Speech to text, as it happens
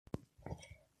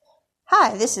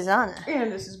Hi, this is Anna.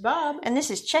 And this is Bob. And this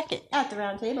is Check It, At the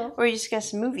Round Table. where we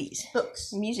discuss movies,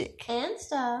 Books. music, And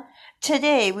stuff.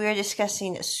 Today we are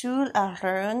discussing Sul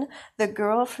Aran, The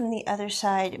Girl from the Other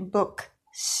Side, Book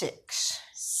 6.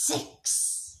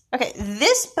 6. Okay,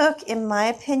 this book, in my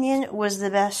opinion, was the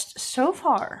best so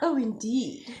far. Oh,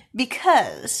 indeed.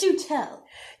 Because Do tell.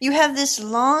 you have this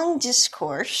long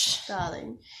discourse,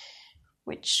 Darling.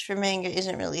 which for manga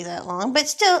isn't really that long, but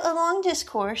still a long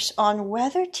discourse on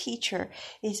whether Teacher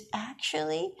is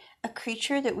actually a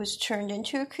creature that was turned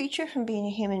into a creature from being a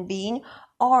human being,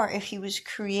 or if he was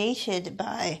created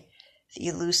by the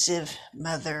elusive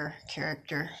mother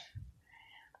character.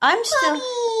 I'm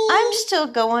still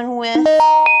going with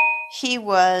he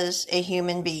was a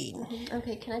human being.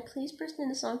 Okay, can I please burst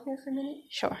into song here for a minute?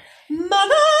 Sure.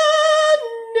 Mother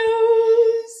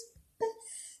knows.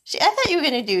 See, I thought you were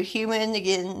going to do human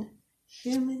again.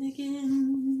 Human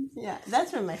again. Yeah,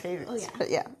 that's one of my favorites. Oh, yeah. But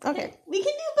yeah, okay. We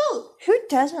can do both. Who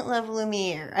doesn't love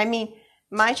Lumiere? I mean,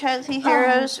 my childhood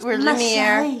heroes were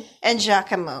Lumiere Marseille. and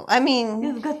Giacomo. I mean,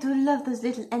 You've got to love those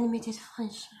little animated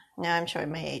French. now I'm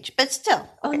showing my age, but still.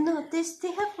 Okay. Oh no, they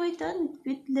have right done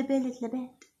with La Belle et la Bête.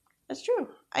 That's true.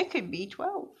 I could be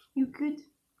 12. You could.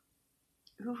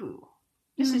 Ooh.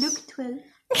 You look 12.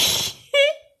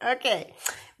 Okay,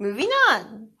 moving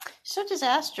on. So does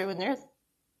Astra when they're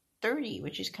 30,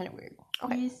 which is kind of weird.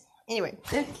 Okay. Yes, Anyway,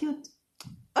 they're cute.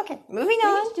 okay, moving We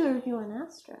on. need to do a review on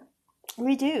Astro.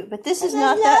 We do, but this is I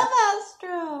not love that.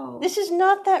 Astro. This is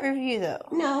not that review, though.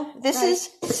 No. This right. is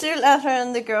Sul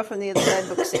Aran, The Girl from the Other Side,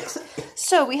 Book 6.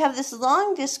 So we have this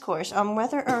long discourse on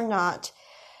whether or not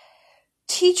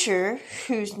Teacher,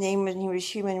 whose name when he was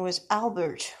human was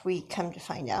Albert, we come to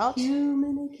find out,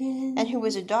 Human again. and who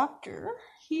was a doctor,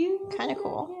 Human kind of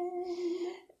cool,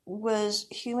 again. was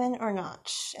human or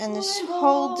not. And this Oh my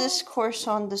whole God. discourse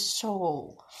on the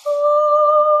soul.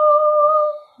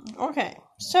 Okay,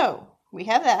 so we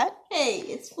have that. Hey,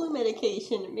 it's flu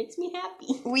medication. It makes me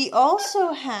happy. We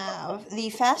also have the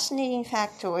fascinating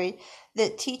factoid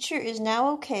that Teacher is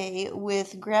now okay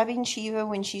with grabbing Shiva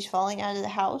when she's falling out of the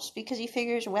house because he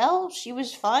figures, well, she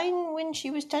was fine when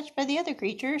she was touched by the other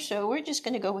creature, so we're just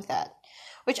going to go with that.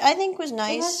 Which I think was It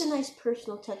nice. has a nice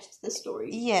personal touch to the story.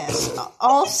 Yes.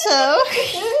 Also,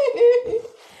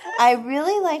 I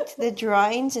really liked the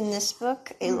drawings in this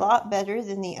book a lot better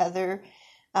than the other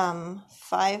 4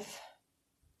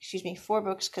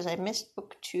 books, because I missed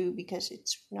book 2 because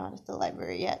it's not at the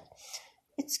library yet.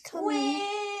 It's coming.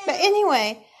 But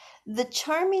anyway, the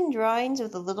charming drawings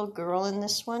of the little girl in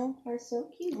this one Are so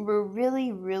cute. were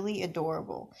really, really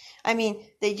adorable. I mean,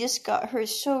 they just got her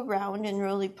so round and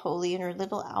roly-poly in her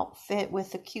little outfit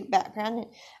with a cute background. And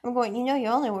I'm going,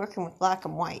 you're only working with black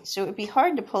and white, so it would be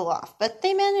hard to pull off. But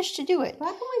they managed to do it.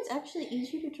 Black and white's actually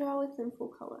easier to draw with than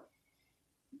full color.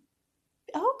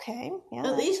 Okay. Yeah.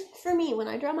 At least for me, when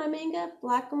I draw my manga,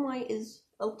 black and white is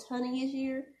a ton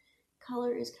easier.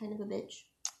 Color is kind of a bitch.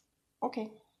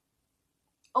 Okay.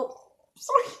 Oh,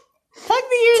 sorry. Hug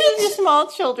the ears of your small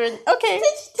children. Okay.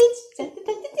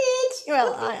 Ditch.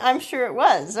 Well, I'm sure it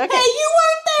was. Okay. Hey, you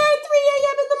weren't there at 3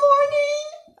 a.m. in the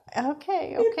morning.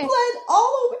 Okay. It bled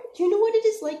all over. Do you know what it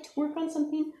is like to work on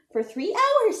something for 3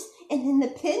 hours and then the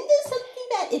pen does something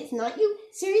bad? It's not you.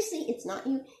 Seriously, it's not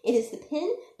you. It is the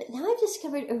pen. But now I've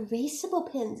discovered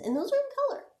erasable pens, and those are in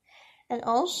color. And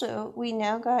also, we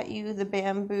now got you the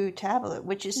bamboo tablet,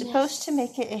 which is supposed to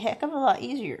make it a heck of a lot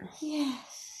easier. Yes.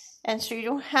 And so you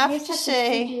don't have to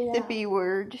say the B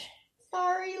word.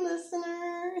 Sorry,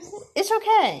 listeners. It's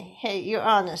okay. Hey, you're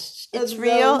honest. It's Zozo.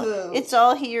 real. It's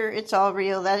all here. It's all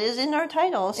real. That is in our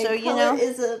title. So, and color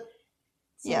is a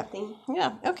Yeah. something.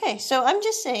 Yeah. Okay. So I'm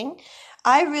just saying,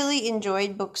 I really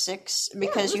enjoyed book 6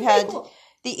 because Yeah, you it was had pretty cool.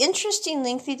 the interesting,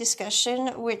 lengthy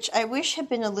discussion, which I wish had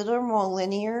been a little more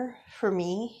linear for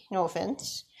me. No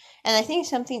offense. And I think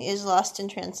something is lost in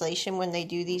translation when they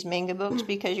do these manga books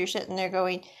because you're sitting there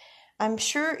going, I'm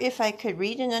sure if I could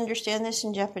read and understand this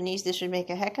in Japanese, this would make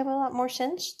a heck of a lot more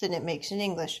sense than it makes in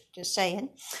English. Just saying.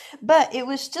 But it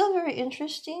was still very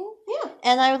interesting. Yeah.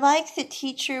 And I like that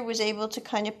Teacher was able to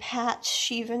kind of pat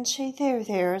Shiva and say,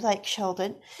 there, like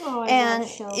Sheldon. Oh, I And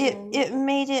love Sheldon. it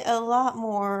made it a lot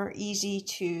more easy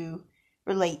to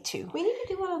relate to. We need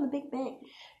to do one on the Big Bang.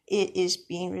 It is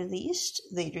being released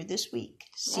later this week,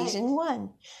 season 1.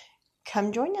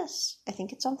 Come join us. I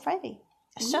think it's on Friday.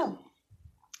 So,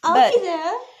 I'll be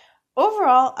there.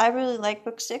 Overall, I really like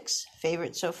book 6.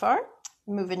 Favorite so far.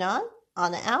 Moving on.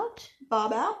 Anna out.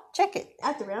 Bob out. Check it.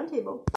 At the round table.